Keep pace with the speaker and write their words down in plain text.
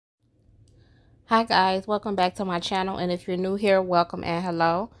Hi guys, welcome back to my channel, and if you're new here, welcome and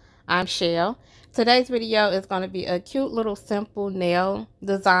hello. I'm Shell. Today's video is going to be a cute little simple nail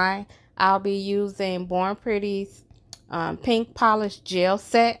design. I'll be using Born Pretty's pink polish gel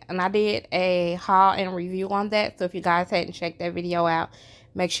set, and I did a haul and review on that, so if you guys hadn't checked that video out,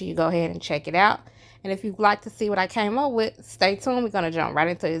 make sure you go ahead and check it out. And if you'd like to see what I came up with, stay tuned. We're going to jump right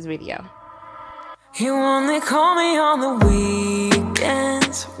into this video. You only call me on the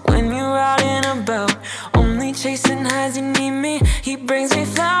weekends when you're out and about, only chasing highs. You need me. He brings me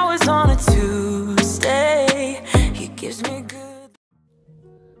flowers on a Tuesday. He gives me good.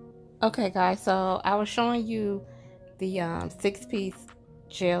 Okay guys, so I was showing you the 6-piece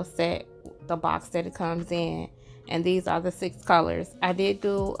gel set, the box that it comes in, and these are the 6 colors. I did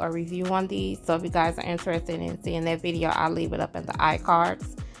do a review on these, so if you guys are interested in seeing that video, I'll leave it up in the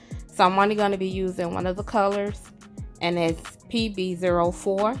iCards. So I'm only going to be using one of the colors, and it's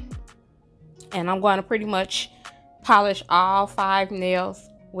PB04, and I'm going to pretty much polish all 5 nails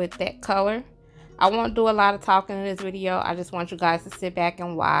with that color. I won't do a lot of talking in this video. I just want you guys to sit back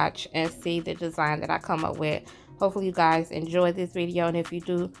and watch and see the design that I come up with. Hopefully you guys enjoy this video, and if you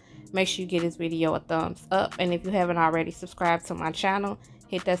do, make sure you give this video a thumbs up, and if you haven't already subscribed to my channel,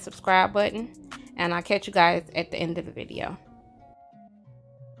 hit that subscribe button, and I'll catch you guys at the end of the video.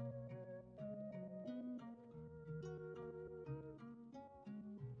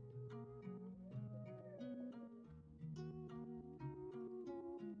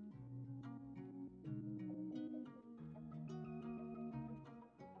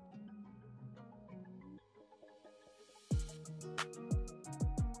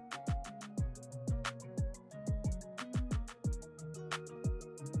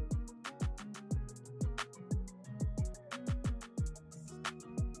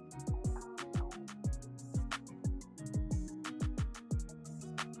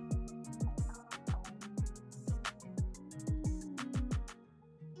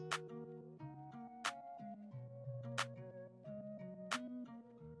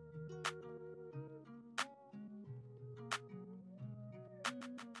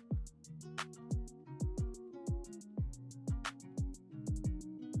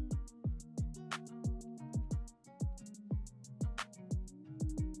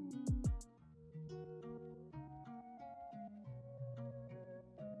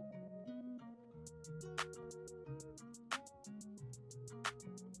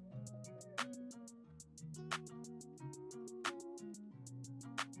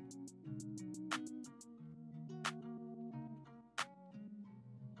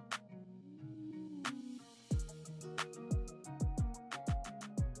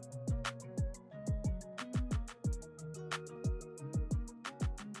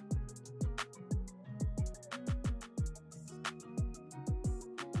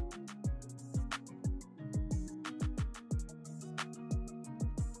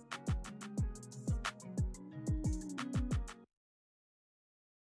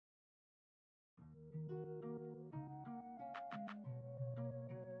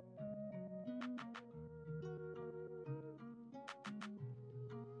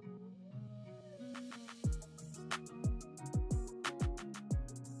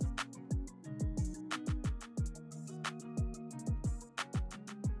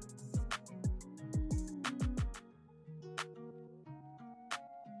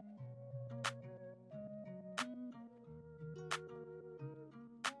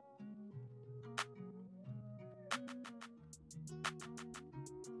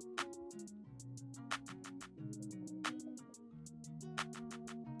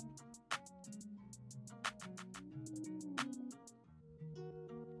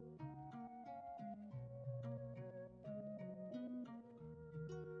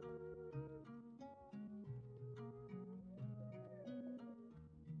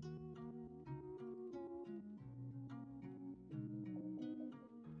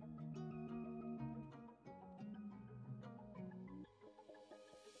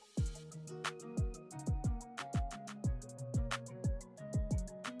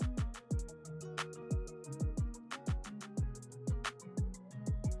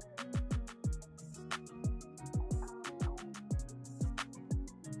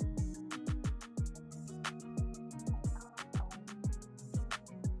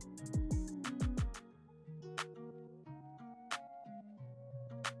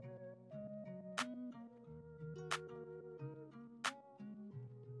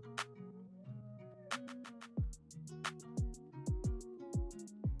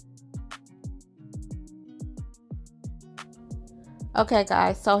 Okay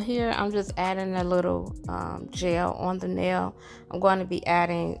guys, so here I'm just adding a little gel on the nail. I'm going to be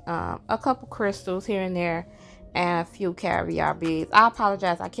adding a couple crystals here and there and a few caviar beads. I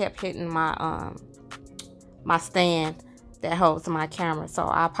apologize, I kept hitting my my stand that holds my camera, so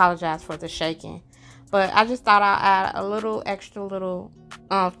I apologize for the shaking. But I just thought I'd add a little extra little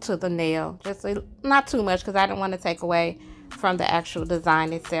to the nail, just not too much because I didn't want to take away from the actual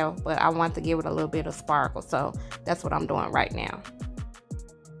design itself, but I want to give it a little bit of sparkle, so that's what I'm doing right now.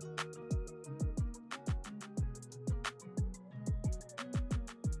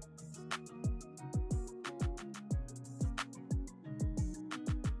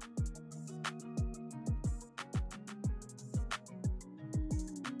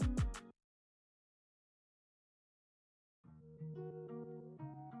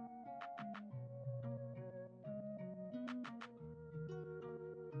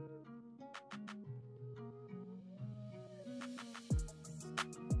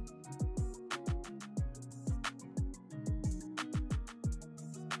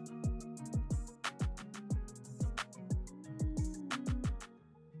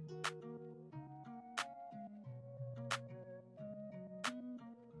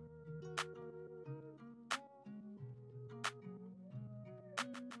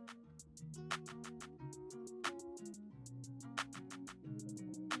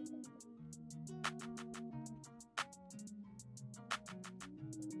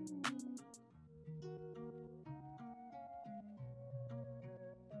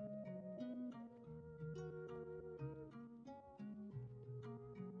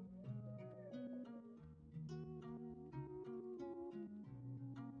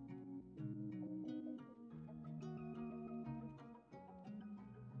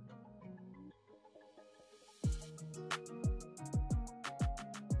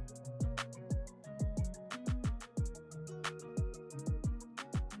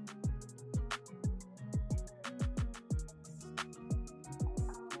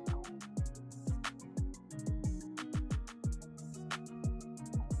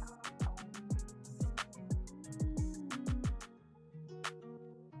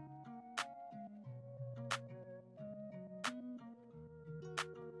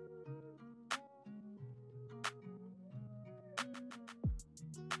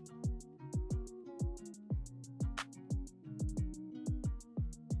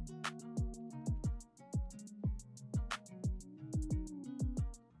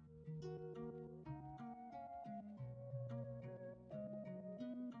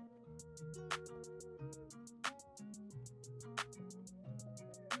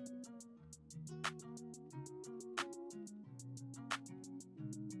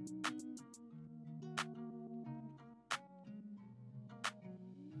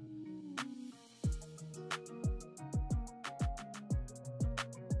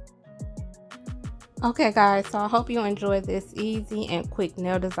 Okay guys, so I hope you enjoyed this easy and quick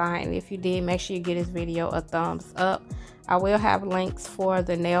nail design, and if you did, make sure you give this video a thumbs up. I will have links for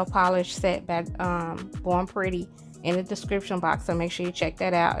the nail polish set by Born Pretty in the description box, so make sure you check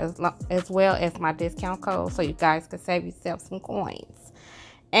that out, as well as my discount code, so you guys can save yourself some coins.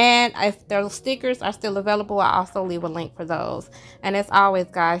 And if those stickers are still available, I also leave a link for those. And as always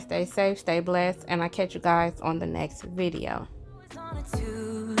guys, stay safe, stay blessed, and I'll catch you guys on the next video.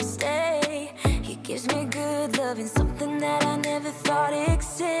 Gives me good loving, something that I never thought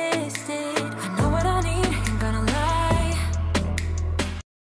existed. I know